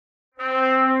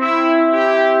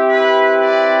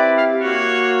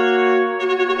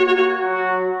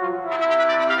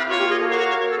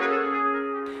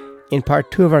In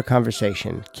part 2 of our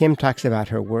conversation, Kim talks about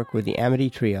her work with the Amity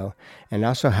Trio and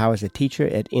also how, as a teacher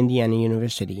at Indiana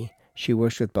University, she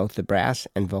works with both the brass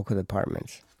and vocal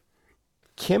departments.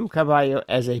 Kim Caballo,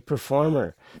 as a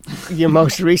performer, your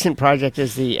most recent project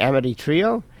is the Amity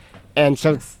Trio. And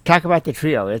so talk about the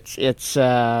trio. It's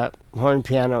horn,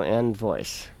 piano, and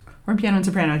voice. Horn, piano, and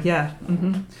soprano, yeah.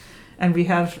 Mm-hmm. And we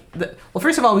have, well,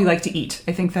 first of all, we like to eat.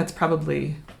 I think that's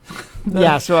probably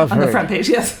so I've heard. The front page,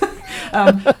 yes.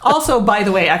 Also, by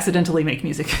the way, accidentally make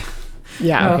music.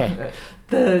 Yeah,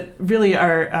 okay.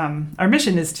 Our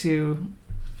mission is to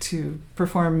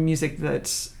perform music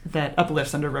that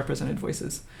uplifts underrepresented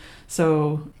voices.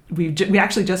 So we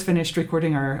actually just finished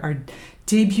recording our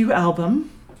debut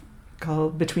album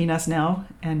called Between Us Now,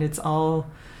 and it's all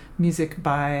music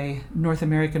by North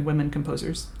American women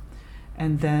composers.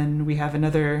 And then we have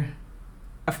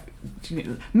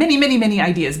many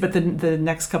ideas, but the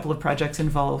next couple of projects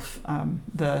involve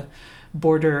the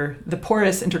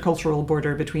porous intercultural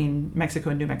border between Mexico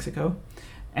and New Mexico,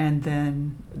 and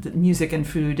then the music and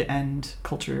food and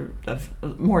culture of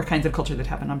more kinds of culture that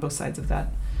happen on both sides of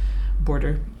that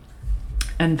border.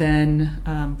 And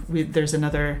then there's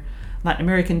another Latin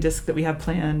American disc that we have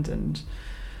planned, and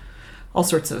all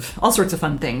sorts of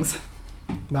fun things.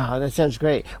 Wow, that sounds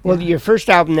great. Well, your first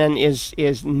album then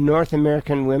is North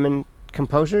American Women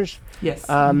Composers. Yes.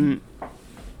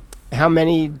 How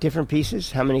many different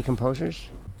pieces? How many composers?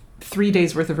 3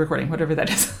 days worth of recording, whatever that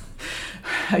is.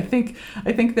 I think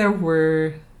there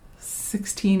were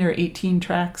 16 or 18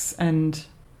 tracks, and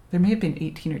there may have been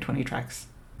 18 or 20 tracks.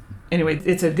 Anyway,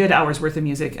 it's a good hour's worth of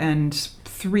music, and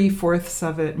 3/4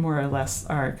 of it, more or less,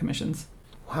 are commissions.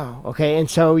 Wow. Okay, and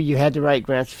so you had to write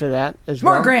grants for that as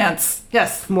well? More grants,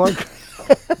 yes. More.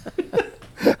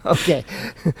 Okay.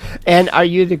 And are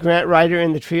you the grant writer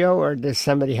in the trio, or does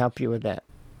somebody help you with that?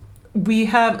 We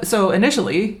have, so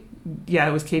initially,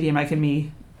 it was Katie and Mike and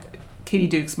me, Katie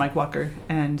Dukes, Mike Walker,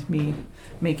 and me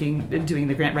doing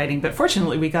the grant writing. But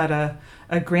fortunately, we got a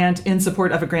grant in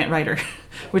support of a grant writer,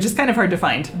 which is kind of hard to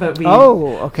find. But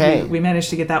we managed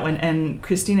to get that one. And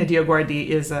Cristina Dioguardi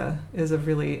is a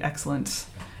really excellent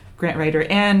grant writer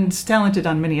and talented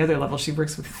on many other levels. She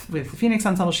works with the Phoenix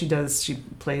Ensemble. She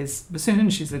plays bassoon.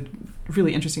 She's a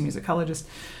really interesting musicologist.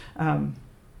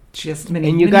 She has many.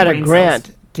 And you many got a brain grant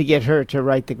cells to get her to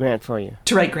write the grant for you.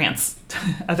 to write grants,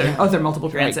 other multiple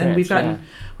grants, and we've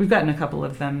gotten a couple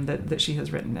of them that she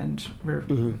has written, and we're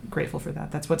grateful for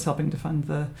that. That's what's helping to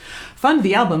fund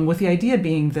the album, with the idea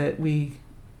being that we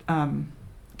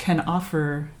can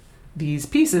offer these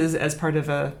pieces as part of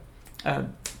a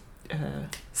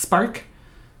spark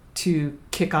to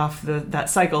kick off that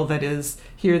cycle that is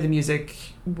hear the music,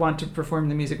 want to perform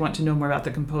the music, want to know more about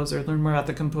the composer, learn more about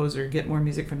the composer, get more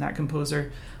music from that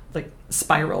composer, like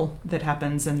spiral that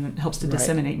happens and helps to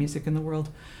disseminate music in the world.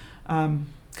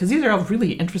 Because these are all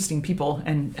really interesting people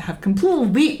and have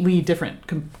completely different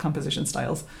composition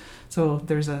styles. So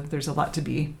there's a lot to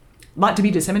be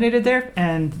disseminated there,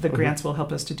 and the grants will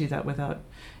help us to do that without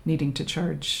needing to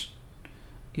charge,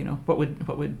 what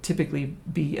would typically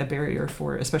be a barrier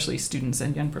for especially students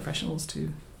and young professionals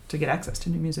to get access to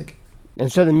new music. And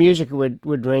so the music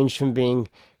would range from being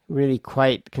really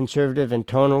quite conservative and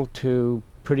tonal to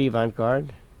pretty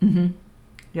avant-garde. Mm-hmm.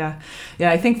 Yeah.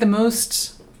 I think the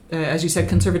most, as you said,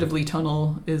 conservatively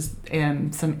tonal is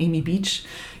some Amy Beach.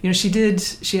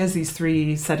 She has these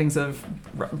 3 settings of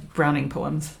Browning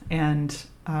poems, and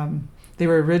they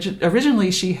were originally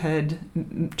she had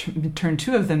turned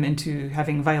 2 of them into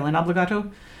having violin obbligato.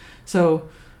 So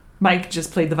Mike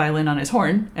just played the violin on his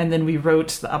horn, and then we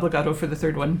wrote the obbligato for the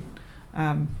 3rd one.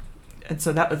 And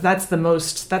so that's the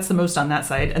most on that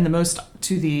side, and the most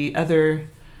to the other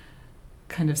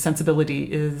kind of sensibility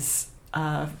is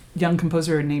a young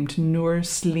composer named Noor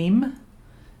Slim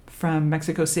from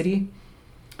Mexico City,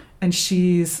 and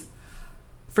she's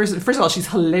first of all, she's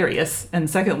hilarious, and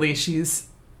secondly, she's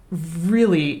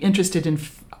really interested in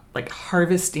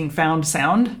harvesting found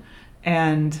sound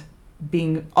and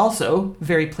being also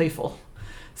very playful.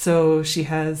 So she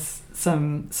has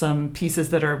some pieces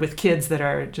that are with kids that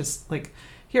are just like,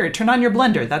 here, turn on your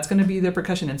blender. That's going to be the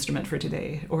percussion instrument for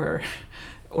today. Or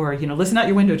listen out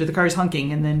your window to the cars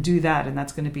honking, and then do that, and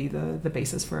that's going to be the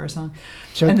basis for our song.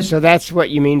 So that's what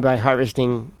you mean by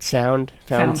harvesting sound,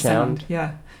 found sound.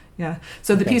 Yeah.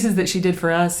 So the pieces that she did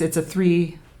for us, it's a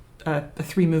 3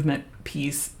 movement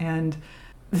piece, and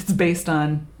it's based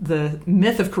on the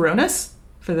myth of Coronis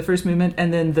for the first movement,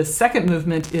 and then the second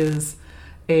movement is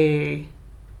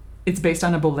it's based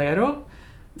on a bolero.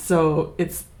 So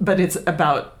it's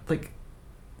about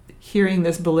hearing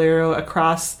this bolero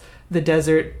across the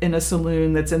desert in a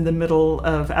saloon that's in the middle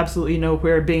of absolutely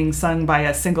nowhere, being sung by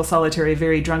a single solitary,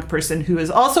 very drunk person who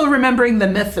is also remembering the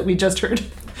myth that we just heard.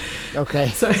 Okay.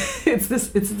 So it's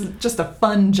just a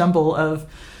fun jumble of,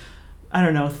 I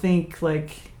don't know, think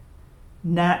like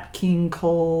Nat King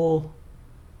Cole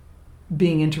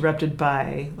being interrupted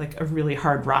by like a really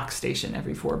hard rock station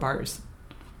every 4 bars.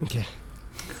 Okay.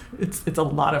 It's a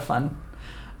lot of fun.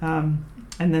 And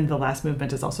then the last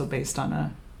movement is also based on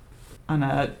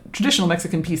a traditional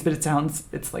Mexican piece, but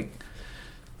it's like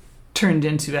turned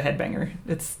into a headbanger.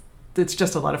 It's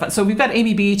just a lot of fun. So we've got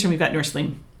Amy Beach and we've got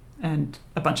Norslim and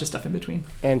a bunch of stuff in between.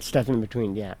 And stuff in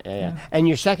between, yeah. And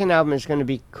your second album is going to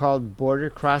be called Border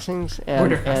Crossings.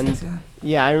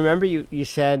 Yeah, I remember you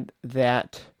said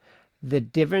that the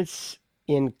difference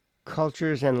in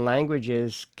cultures and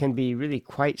languages can be really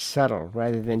quite subtle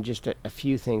rather than just a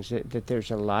few things, that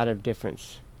there's a lot of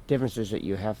differences that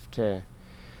you have to,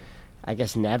 I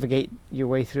guess, navigate your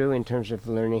way through in terms of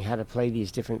learning how to play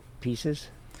these different pieces.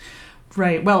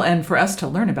 Right. Well, and for us to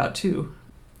learn about too,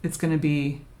 it's going to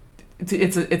be,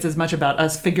 it's as much about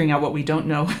us figuring out what we don't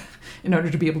know in order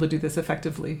to be able to do this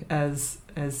effectively as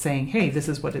saying, hey, this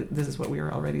is what we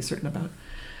are already certain about.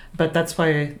 But that's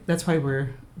why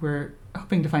we're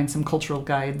hoping to find some cultural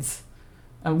guides.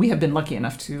 We have been lucky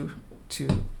enough to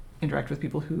interact with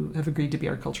people who have agreed to be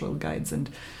our cultural guides, and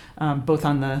both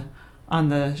on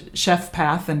the chef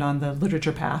path and on the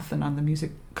literature path and on the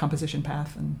music composition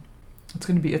path, and it's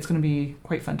going to be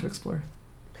quite fun to explore.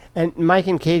 And Mike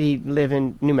and Katie live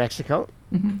in New Mexico.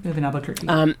 Mm-hmm. Live in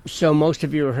Albuquerque. So most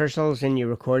of your rehearsals and your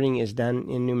recording is done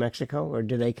in New Mexico, or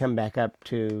do they come back up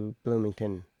to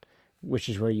Bloomington, which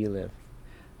is where you live?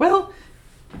 Well,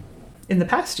 in the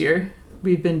past year,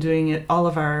 we've been doing it, all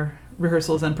of our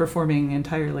rehearsals and performing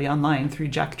entirely online through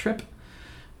Jack Trip.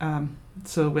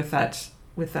 So with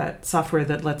that software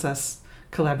that lets us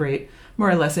collaborate more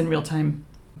or less in real time,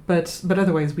 but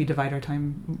otherwise we divide our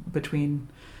time between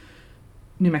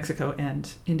New Mexico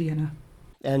and Indiana.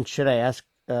 And should I ask,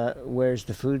 where's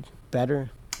the food better?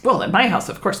 Well, at my house,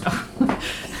 of course, no.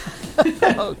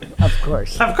 Oh, of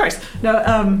course. Of course.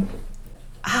 No,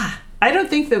 I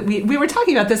don't think that we were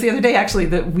talking about this the other day, actually,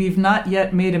 that we've not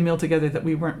yet made a meal together that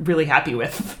we weren't really happy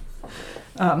with.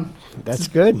 That's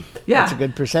good. Yeah. That's a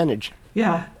good percentage.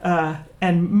 Yeah.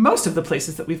 And most of the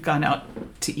places that we've gone out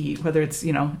to eat, whether it's,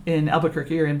 in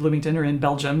Albuquerque or in Bloomington or in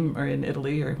Belgium or in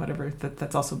Italy or whatever,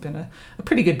 that's also been a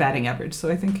pretty good batting average. So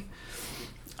I think,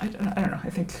 I don't know, I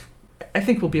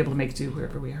think we'll be able to make do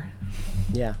wherever we are.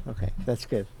 Yeah, okay. That's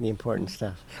good. The important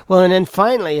stuff. Well, and then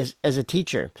finally, as a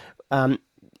teacher,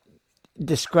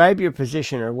 describe your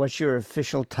position, or what's your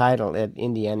official title at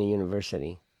Indiana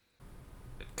University?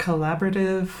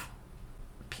 Collaborative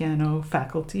piano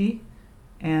faculty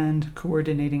and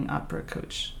coordinating opera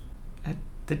coach at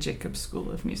the Jacobs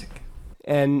School of Music.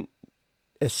 And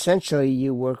essentially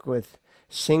you work with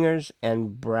singers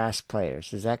and brass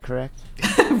players, is that correct?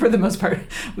 For the most part,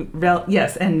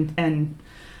 yes, and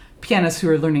pianists who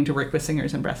are learning to work with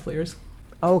singers and brass players.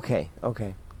 Okay.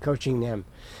 Coaching them.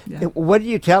 Yeah. What do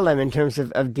you tell them in terms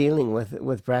of dealing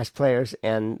with brass players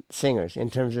and singers, in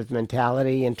terms of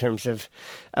mentality, in terms of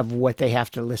what they have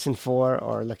to listen for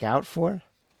or look out for?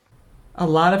 A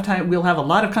lot of time we'll have a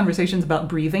lot of conversations about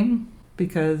breathing,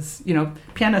 because,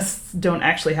 pianists don't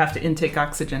actually have to intake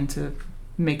oxygen to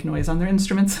make noise on their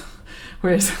instruments,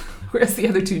 whereas the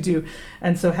other two do.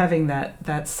 And so having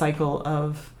that cycle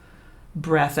of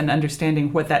breath and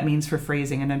understanding what that means for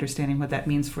phrasing and understanding what that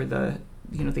means for the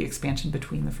expansion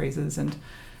between the phrases and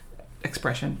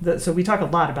expression. So we talk a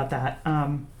lot about that.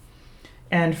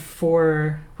 And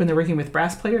for when they're working with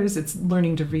brass players, it's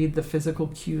learning to read the physical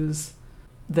cues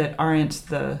that aren't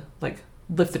the, like,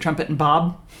 lift the trumpet and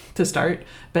bob to start,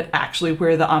 but actually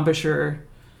where the embouchure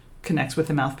connects with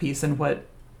the mouthpiece and what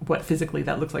physically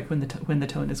that looks like when the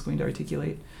tone is going to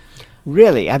articulate.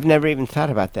 Really? I've never even thought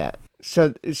about that.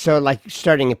 So like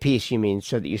starting a piece, you mean,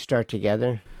 so that you start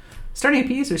together? Starting a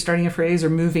piece or starting a phrase or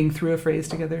moving through a phrase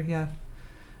together, yeah.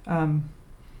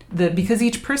 Because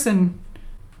each person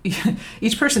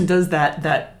does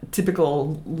that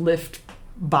typical lift,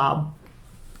 bob,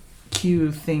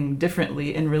 cue thing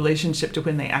differently in relationship to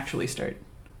when they actually start.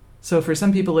 So for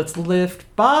some people it's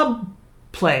lift, bob,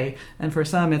 play, and for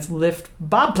some it's lift,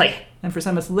 bob, play, and for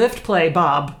some it's lift, play,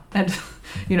 bob, and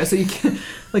so you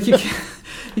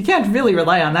can't really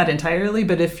rely on that entirely.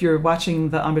 But if you're watching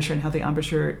the embouchure and how the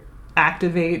embouchure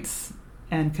activates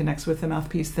and connects with the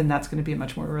mouthpiece, then that's going to be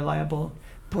much more reliable.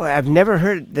 Boy, I've never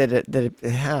heard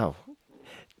how.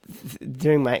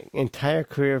 During my entire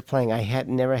career of playing, I had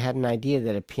never had an idea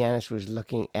that a pianist was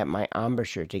looking at my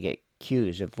embouchure to get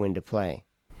cues of when to play.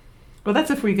 Well,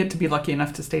 that's if we get to be lucky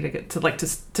enough to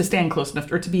to stand close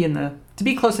enough, or to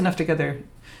be close enough together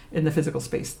in the physical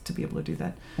space to be able to do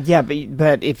that. Yeah,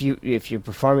 but if you're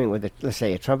performing with let's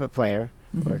say a trumpet player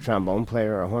or a trombone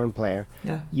player or a horn player,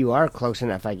 you are close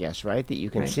enough, I guess, right, that you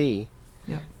can see,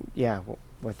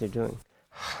 what they're doing.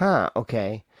 Huh.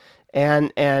 Okay.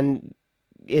 And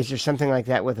is there something like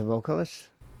that with a vocalist?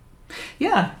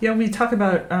 Yeah. We talk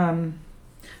about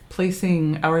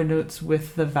placing our notes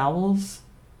with the vowels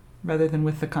rather than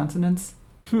with the consonants.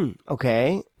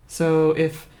 Okay. So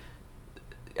if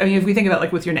we think about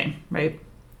like with your name, right?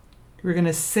 We're going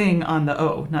to sing on the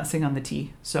O, not sing on the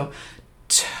T. So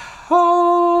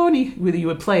Tony, you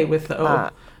would play with the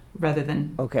O rather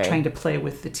than trying to play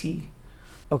with the T.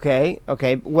 Okay.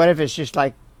 What if it's just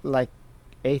like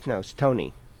eighth notes,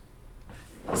 Tony?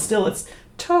 Still, it's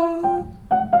Tony.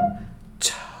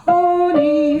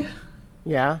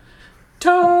 Yeah.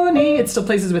 Tony. It still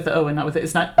places with the O and not with it.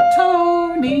 It's not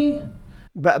Tony.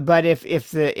 But if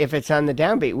it's on the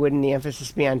downbeat, wouldn't the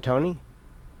emphasis be on Tony?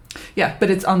 Yeah, but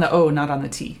it's on the O, not on the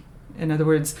T. In other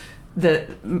words,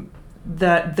 there's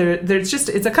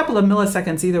it's a couple of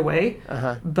milliseconds either way,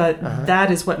 but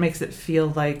that is what makes it feel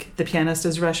like the pianist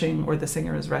is rushing or the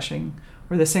singer is rushing.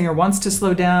 Or the singer wants to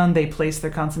slow down, they place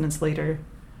their consonants later,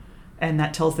 and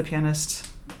that tells the pianist,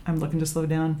 I'm looking to slow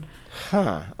down.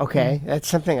 Huh, okay. That's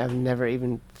something I've never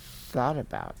even thought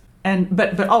about.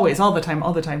 But always, all the time,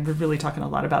 we're really talking a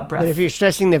lot about breath. But if you're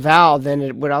stressing the vowel, then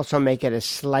it would also make it a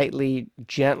slightly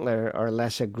gentler or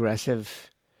less aggressive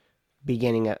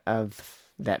beginning of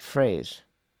that phrase.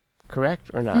 Correct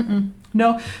or not?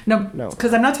 No.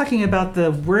 Because I'm not talking about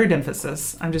the word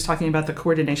emphasis. I'm just talking about the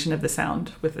coordination of the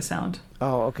sound with the sound.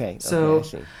 Oh, okay. So, I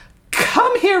see.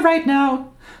 Come here right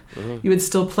now. You would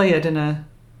still play it in a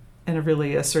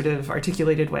really assertive,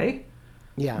 articulated way.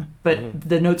 Yeah. But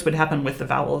the notes would happen with the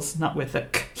vowels, not with the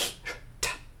k.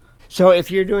 So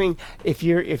if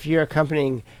you're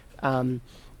accompanying a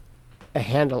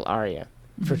Handel aria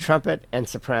for trumpet and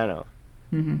soprano,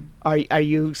 are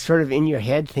you sort of in your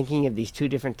head thinking of these two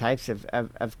different types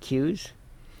of cues?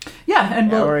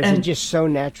 Yeah, or is it just so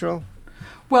natural?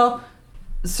 Well,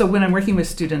 so when I'm working with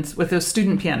students, with a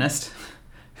student pianist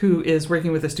who is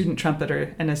working with a student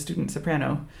trumpeter and a student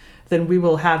soprano, then we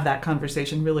will have that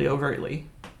conversation really overtly.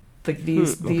 Like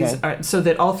these are so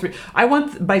that all three. I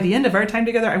want by the end of our time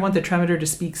together, I want the trumpeter to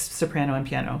speak soprano and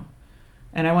piano,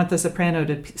 and I want the soprano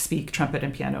to speak trumpet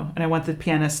and piano, and I want the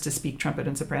pianist to speak trumpet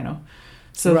and soprano.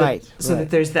 So that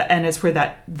there's that, and it's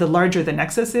where the larger the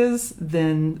nexus is,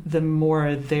 then the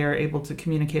more they're able to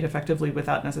communicate effectively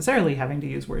without necessarily having to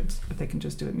use words, but they can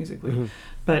just do it musically.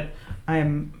 But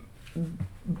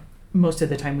most of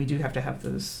the time we do have to have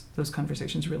those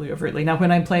conversations really overtly. Now,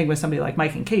 when I'm playing with somebody like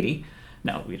Mike and Katie,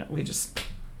 no, we don't. We just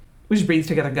breathe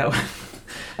together and go.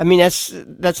 I mean, that's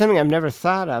something I've never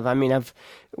thought of. I mean,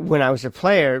 when I was a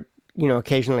player,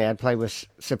 occasionally I'd play with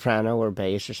soprano or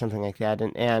bass or something like that,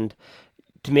 and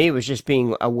to me, it was just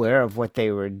being aware of what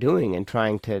they were doing and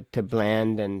trying to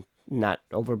blend and not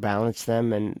overbalance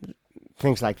them and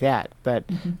things like that. But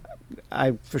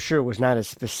I for sure was not as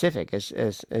specific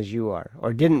as you are,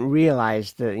 or didn't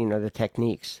realize the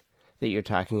techniques that you're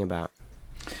talking about.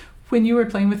 When you were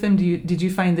playing with them, did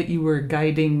you find that you were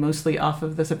guiding mostly off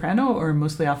of the soprano or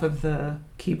mostly off of the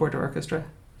keyboard or orchestra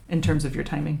in terms of your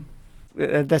timing?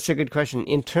 That's a good question.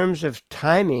 In terms of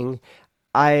timing,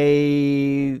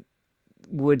 I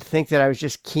would think that I was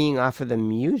just keying off of the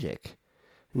music,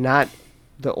 not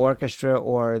the orchestra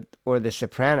or the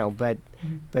soprano, but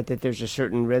that there's a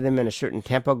certain rhythm and a certain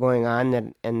tempo going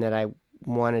on and that I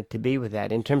wanted to be with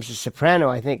that. In terms of soprano,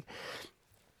 I think,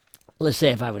 let's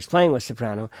say if I was playing with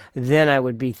soprano, then I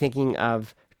would be thinking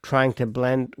of trying to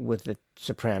blend with the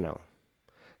soprano.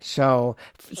 So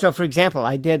for example,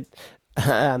 I did.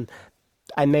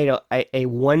 I made a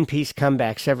one-piece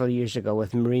comeback several years ago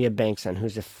with Maria Bengtsson,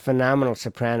 who's a phenomenal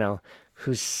soprano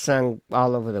who's sung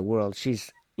all over the world.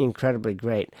 She's incredibly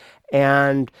great.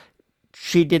 And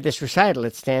she did this recital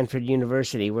at Stanford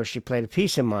University where she played a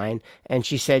piece of mine, and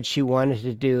she said she wanted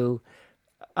to do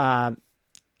a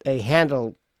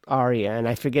Handel aria, and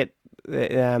I forget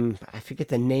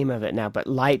the name of it now, but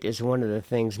Light is one of the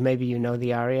things. Maybe you know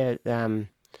the aria,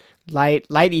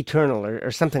 Light Eternal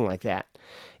or something like that.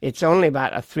 It's only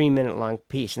about a 3-minute long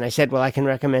piece. And I said, well, I can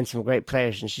recommend some great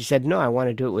players. And she said, no, I want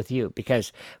to do it with you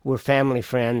because we're family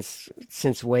friends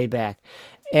since way back.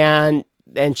 And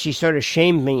she sort of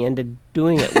shamed me into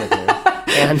doing it with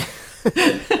her.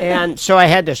 and so I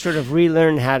had to sort of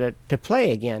relearn how to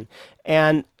play again.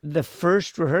 And the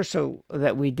first rehearsal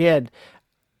that we did,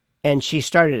 and it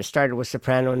started with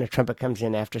soprano, and the trumpet comes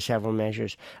in after several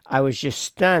measures. I was just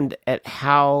stunned at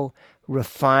how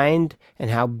refined and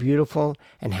how beautiful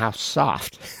and how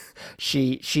soft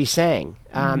she sang.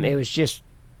 It was just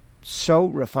so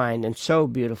refined and so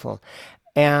beautiful.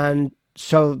 And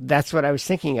so that's what I was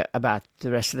thinking about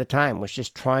the rest of the time, was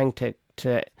just trying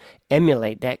to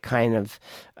emulate that kind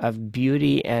of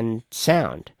beauty and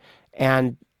sound.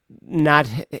 And not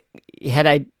had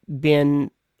I been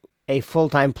a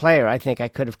full-time player, I think I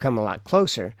could have come a lot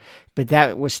closer, but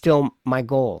that was still my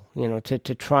goal,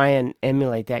 to try and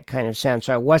emulate that kind of sound.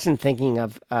 So I wasn't thinking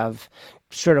of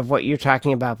sort of what you're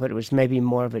talking about, but it was maybe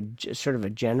more of a sort of a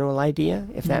general idea,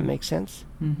 if that makes sense.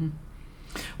 Mm-hmm.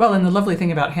 Well, and the lovely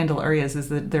thing about Handel arias is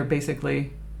that they're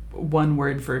basically one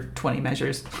word for 20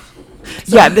 measures.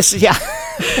 So,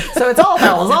 so it's all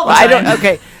vowels all the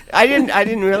time. I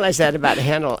didn't realize that about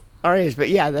Handel arias, but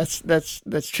yeah,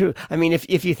 that's true. I mean,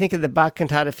 if you think of the Bach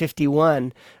Cantata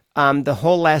 51, the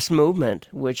whole last movement,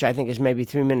 which I think is maybe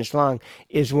 3 minutes long,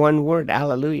 is one word,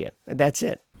 Alleluia. That's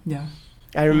it. Yeah.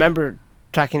 I remember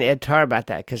talking to Ed Tarr about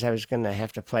that, because I was going to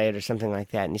have to play it or something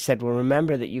like that. And he said, well,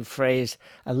 remember that you phrase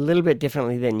a little bit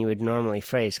differently than you would normally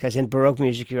phrase, because in Baroque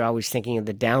music, you're always thinking of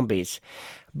the downbeats.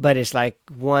 But it's like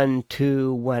 1,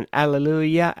 2, 1,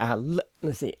 Alleluia,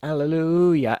 let's see,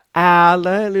 Alleluia,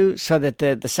 Alleluia, so that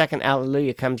the second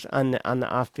Alleluia comes on the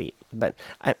offbeat. But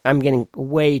I'm getting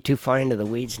way too far into the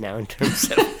weeds now in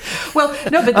terms of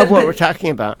of what we're talking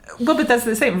about. Well, but that's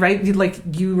the same, right?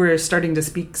 You were starting to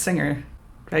speak singer.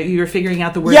 Right? You were figuring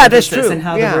out the word emphasis, that's true. And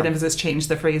how the word emphasis changed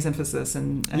the phrase emphasis,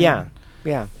 and yeah.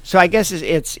 So I guess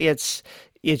it's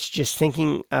just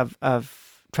thinking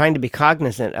of trying to be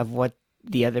cognizant of what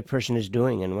the other person is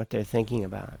doing and what they're thinking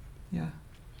about. Yeah.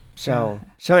 So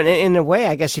in a way,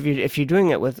 I guess if you're doing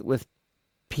it with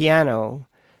piano,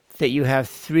 that you have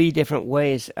three different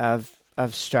ways of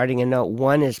starting a note.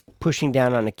 One is pushing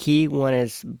down on a key. One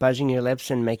is buzzing your lips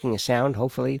and making a sound,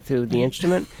 hopefully through the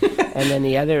instrument, and then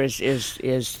the other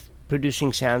is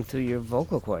producing sound through your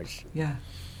vocal cords. Yeah.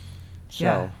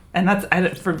 So. And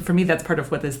that's for me, that's part of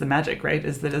what is the magic, right?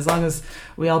 Is that as long as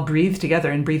we all breathe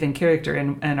together and breathe in character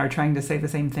and are trying to say the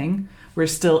same thing, we're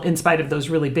still, in spite of those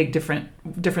really big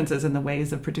differences in the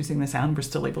ways of producing the sound, we're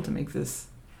still able to make this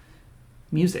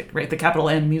music, right? The capital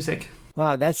M music.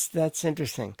 Wow, that's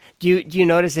interesting. Do you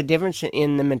notice a difference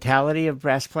in the mentality of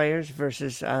brass players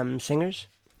versus singers?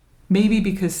 Maybe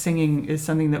because singing is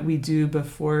something that we do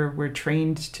before we're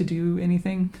trained to do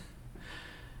anything.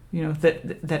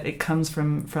 That it comes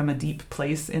from a deep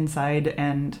place inside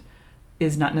and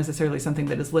is not necessarily something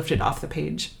that is lifted off the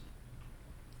page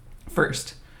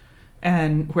first.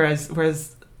 And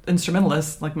whereas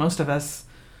instrumentalists, like most of us,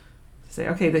 say,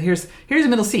 okay, here's a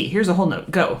middle C, here's a whole note,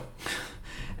 go.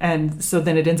 And so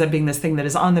then it ends up being this thing that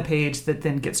is on the page that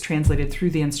then gets translated through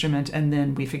the instrument, and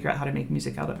then we figure out how to make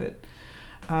music out of it.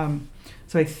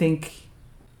 So I think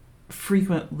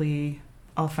frequently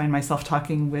I'll find myself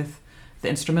talking with the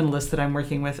instrumentalist that I'm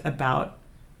working with about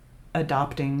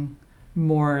adopting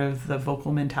more of the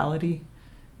vocal mentality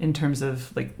in terms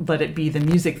of let it be the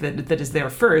music that is there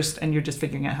first, and you're just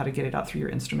figuring out how to get it out through your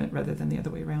instrument rather than the other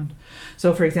way around.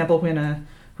 So for example, when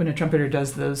a trumpeter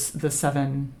does the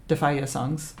 7 Defaya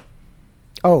songs.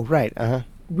 Oh, right. Uh-huh.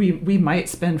 We might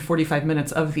spend 45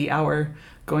 minutes of the hour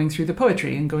going through the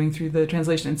poetry and going through the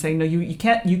translation and saying, no, you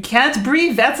can't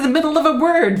breathe. That's the middle of a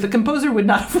word. The composer would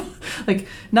not,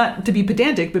 not to be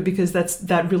pedantic, but because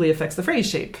that really affects the phrase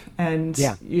shape. And,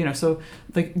 so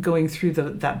going through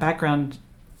that background,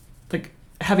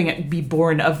 having it be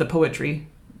born of the poetry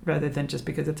rather than just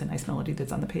because it's a nice melody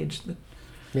that's on the page.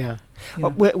 Yeah.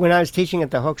 When I was teaching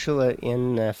at the Hochschule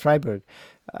in Freiburg,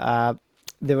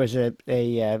 there was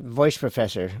a voice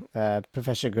professor,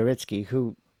 Professor Goritsky,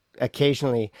 who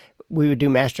occasionally we would do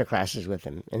master classes with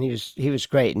him, and he was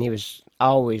great, and he was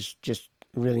always just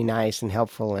really nice and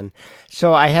helpful. And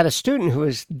so I had a student who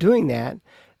was doing that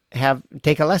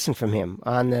take a lesson from him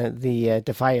on the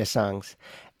Defaya songs.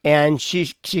 And she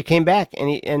came back,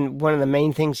 and one of the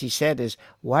main things he said is,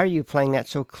 "Why are you playing that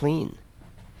so clean?"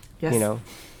 Yes.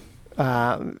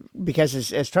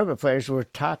 Because as trumpet players, we're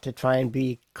taught to try and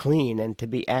be clean and to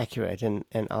be accurate and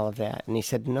all of that. And he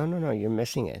said, no, you're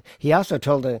missing it. He also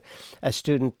told a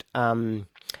student, a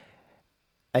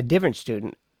different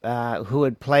student, who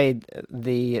had played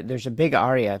there's a big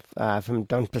aria from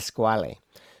Don Pasquale,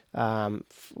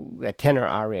 a tenor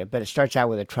aria, but it starts out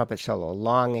with a trumpet solo, a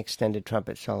long extended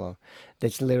trumpet solo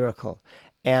that's lyrical.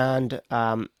 And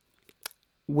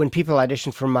when people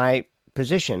auditioned for my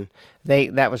position,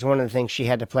 that was one of the things she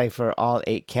had to play for all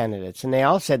 8 candidates, and they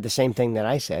all said the same thing that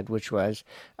I said, which was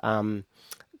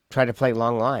try to play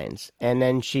long lines. And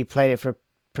then she played it for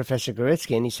Professor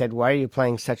Goritsky, and he said, "Why are you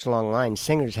playing such long lines?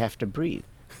 Singers have to breathe,"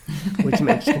 which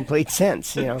makes complete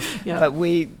sense, you know. Yeah. But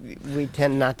we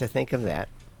tend not to think of that.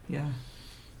 Yeah.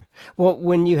 Well,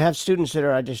 when you have students that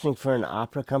are auditioning for an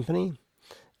opera company,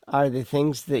 are there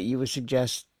things that you would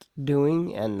suggest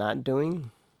doing and not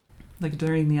doing? Like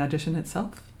during the audition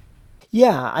itself?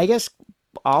 Yeah, I guess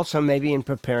also maybe in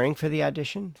preparing for the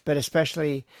audition, but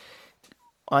especially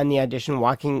on the audition,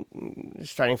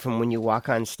 starting from when you walk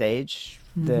on stage,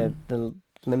 the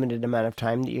limited amount of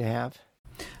time that you have.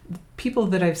 People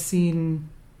that I've seen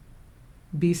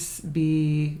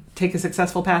take a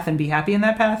successful path and be happy in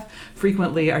that path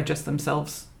frequently are just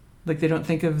themselves. Like they don't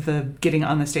think of the getting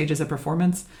on the stage as a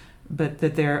performance, but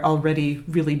that they're already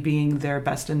really being their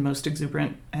best and most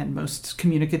exuberant and most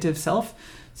communicative self,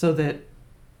 so that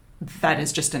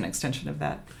is just an extension of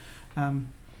that.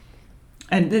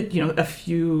 And a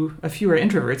few are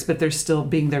introverts, but they're still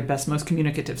being their best, most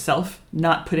communicative self,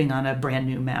 not putting on a brand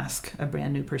new mask, a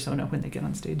brand new persona when they get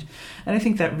on stage. And I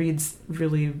think that reads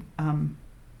really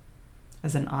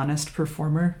as an honest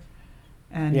performer,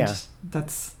 and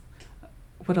that's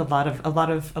what a lot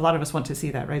of us want to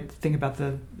see. That, right? Think about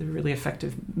the really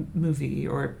effective movie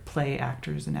or play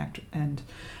actors and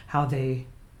how they,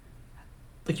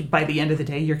 like, by the end of the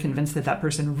day, you're convinced that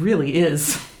person really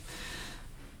is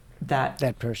that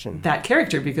person, that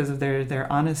character, because of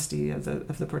their honesty of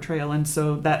the portrayal. And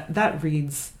so that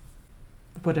reads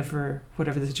whatever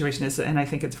the situation is, and I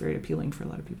think it's very appealing for a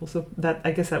lot of people. So that,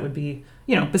 I guess, that would be,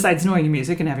 besides knowing your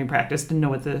music and having practiced and know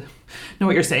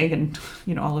what you're saying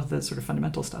and all of the sort of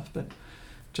fundamental stuff, but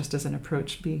just as an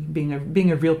approach, being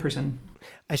a real person.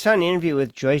 I saw an interview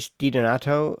with Joyce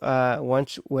DiDonato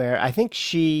once where I think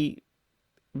she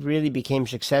really became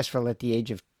successful at the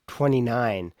age of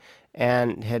 29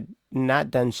 and had not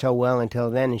done so well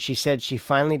until then. And she said she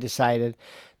finally decided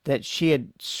that she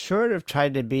had sort of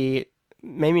tried to be,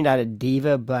 maybe not a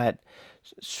diva, but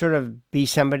sort of be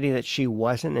somebody that she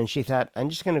wasn't. And she thought, I'm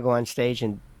just going to go on stage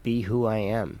and be who I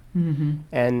am.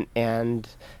 Mm-hmm. And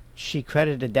she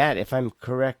credited that, if I'm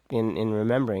correct in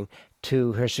remembering,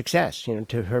 to her success,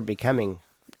 to her becoming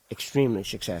extremely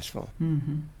successful.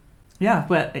 Mm-hmm. Yeah,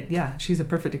 but she's a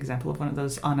perfect example of one of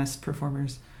those honest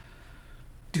performers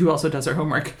who also does her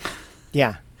homework.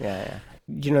 Yeah.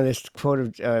 This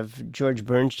quote of George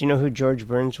Burns. Do you know who George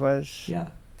Burns was? Yeah.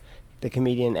 The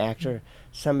comedian, actor.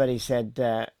 Somebody said,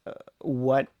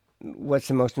 what's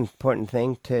the most important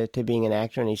thing to being an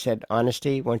actor? And he said,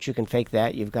 honesty. Once you can fake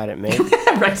that, you've got it made.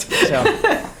 Right.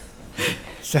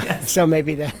 So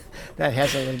maybe that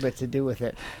has a little bit to do with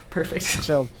it. Perfect.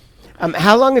 So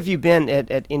how long have you been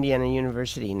at Indiana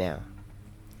University now?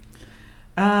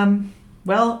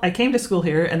 Well, I came to school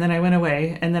here, and then I went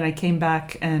away, and then I came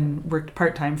back and worked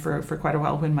part-time for quite a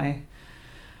while when my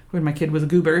kid was a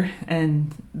goober,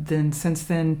 and then since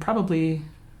then, probably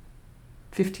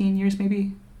 15 years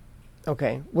maybe.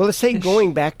 Okay. Well, let's say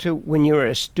going back to when you were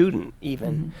a student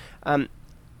even,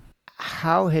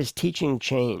 how has teaching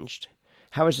changed?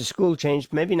 How has the school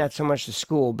changed? Maybe not so much the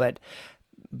school, but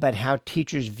how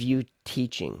teachers view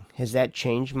teaching. Has that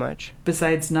changed much?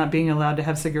 Besides not being allowed to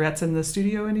have cigarettes in the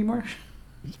studio anymore?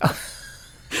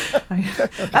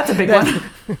 That's a big one.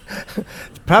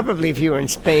 Probably if you were in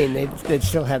Spain, they'd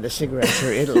still have the cigarettes,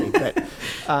 or Italy. But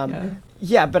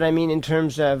but I mean, in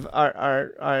terms of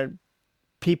are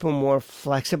people more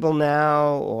flexible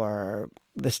now, or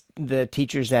the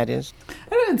teachers, that is?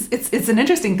 I don't know, it's an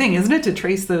interesting thing, isn't it, to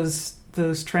trace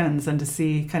those trends and to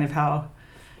see kind of how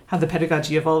the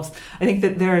pedagogy evolves. I think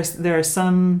that there are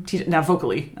some teachers, now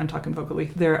vocally, I'm talking vocally,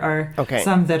 there are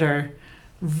some that are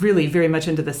really very much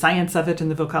into the science of it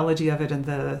and the vocology of it, and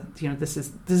this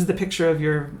is the picture of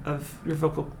your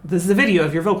vocal, this is a video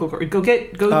of your vocal cord. Go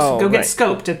get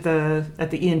scoped at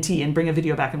the ENT and bring a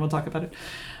video back, and we'll talk about it.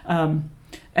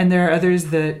 And there are others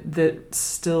that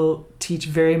still teach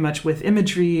very much with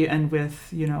imagery and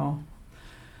with,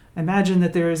 imagine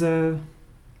that there is a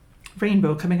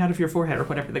rainbow coming out of your forehead, or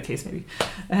whatever the case may be.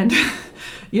 And,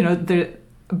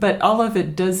 but all of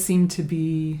it does seem to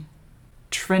be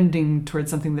trending towards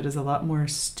something that is a lot more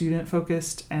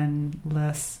student-focused and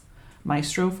less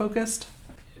maestro-focused,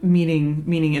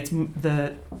 meaning it's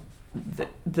that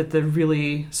the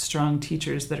really strong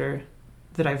teachers that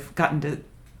I've gotten to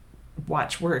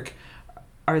watch work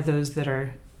are those that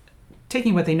are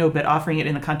taking what they know but offering it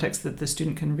in a context that the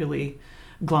student can really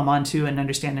glom onto and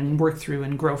understand and work through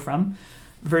and grow from,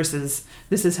 versus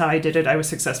this is how I did it, I was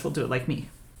successful, do it like me.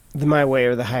 The my way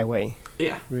or the highway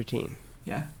routine.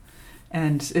 Yeah.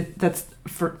 And that's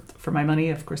for my money,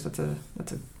 of course, that's a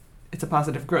it's a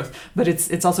positive growth. But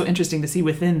it's also interesting to see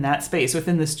within that space,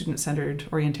 within the student-centered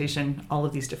orientation, all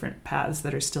of these different paths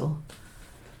that are still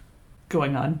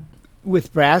going on.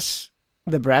 With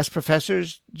the brass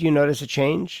professors, do you notice a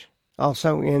change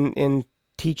also in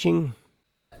teaching?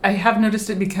 I have noticed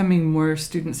it becoming more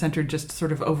student-centered just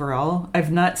sort of overall.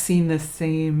 I've not seen the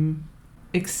same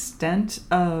extent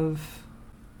of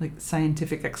like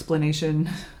scientific explanation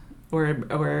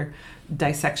or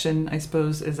dissection, I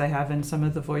suppose, as I have in some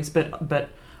of the voice. But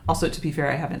also, to be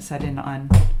fair, I haven't set in on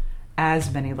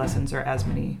as many lessons or as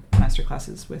many master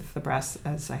classes with the brass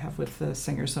as I have with the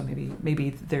singers. So maybe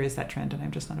there is that trend, and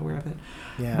I'm just not aware of it.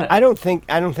 Yeah, but I don't think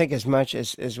as much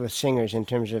as with singers in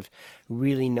terms of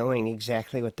really knowing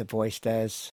exactly what the voice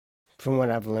does, from what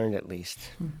I've learned at least.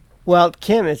 Well,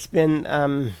 Kim, it's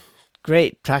been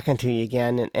great talking to you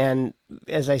again, and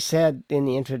as I said in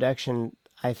the introduction,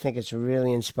 I think it's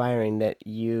really inspiring that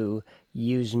you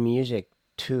use music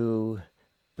to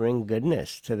bring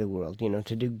goodness to the world,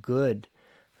 to do good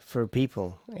for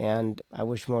people. And I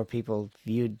wish more people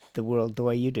viewed the world the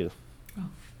way you do. Oh,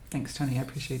 thanks, Tony. I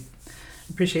appreciate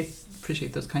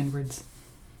those kind words.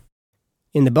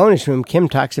 In the bonus room, Kim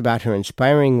talks about her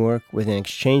inspiring work with an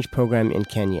exchange program in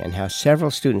Kenya and how several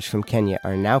students from Kenya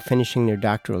are now finishing their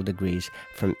doctoral degrees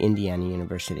from Indiana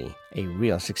University. A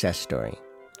real success story.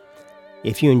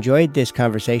 If you enjoyed this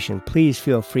conversation, please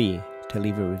feel free to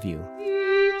leave a review.